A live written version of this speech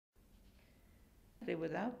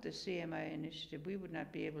Without the CMI initiative, we would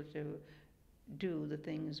not be able to do the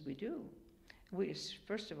things we do.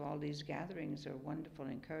 First of all, these gatherings are wonderful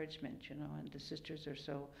encouragement, and the sisters are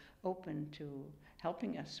so open to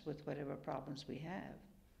helping us with whatever problems we have.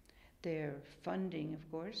 Their funding, of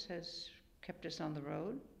course, has kept us on the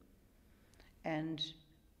road. And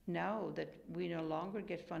now that we no longer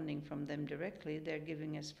get funding from them directly, they're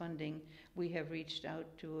giving us funding. We have reached out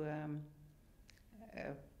to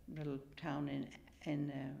a little town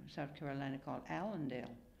in South Carolina called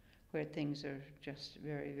Allendale, where things are just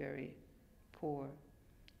very, very poor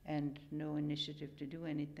and no initiative to do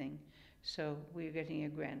anything. So we're getting a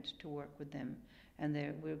grant to work with them, and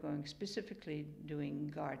we're going specifically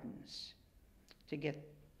doing gardens to get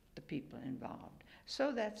the people involved.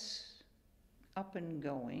 So that's up and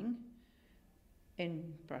going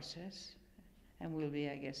in process, and will be,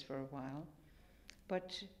 I guess, for a while.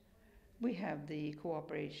 But we have the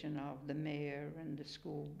cooperation of the mayor and the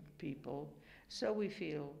school people, so we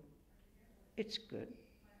feel it's good.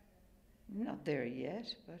 Not there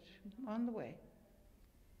yet, but on the way.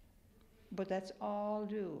 But that's all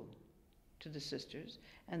due to the sisters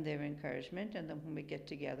and their encouragement, and then when we get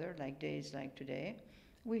together, like days like today,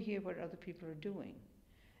 we hear what other people are doing.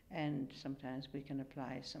 And sometimes we can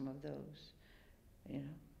apply some of those,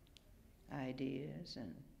 ideas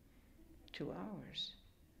to ours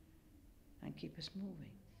and keep us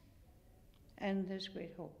moving. And there's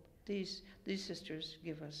great hope. These sisters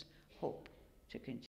give us hope to continue.